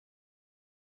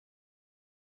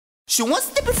She wants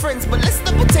to be friends, but let's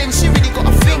not pretend she really got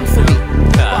a thing for me.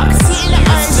 But I can see in her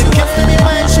eyes, she wants to be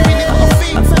mine, she really got a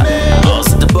thing for me. I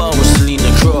was at the bar when she leaned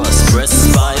across, breasts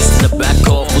spice, the back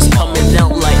off was coming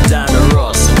out like Diana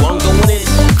Ross. One going in,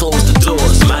 close the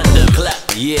doors, man the clap,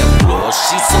 yeah applause.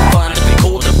 She's so fine to be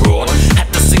called abroad,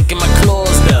 had to sink in my claws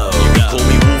though. You can call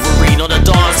me Wolverine on the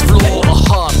dance floor, a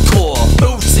hardcore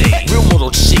booty, real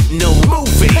model chick, no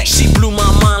movie. She blew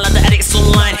my mind like the addicts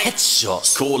online,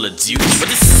 headshots, Call of Duty. But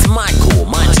this is my call,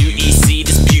 my duty. See,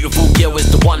 this beautiful girl is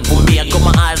the one for me. I got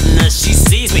my eyes on her, she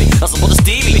sees me. That's what the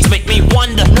Stevie to make me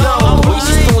wonder. No, the way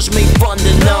she thought she made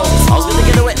thunder. No, I was gonna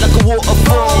get her wet like a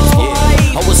waterfall.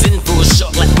 Yeah, I was in for a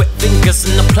shock like wet fingers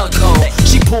in the plug hole.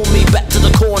 She pulled me back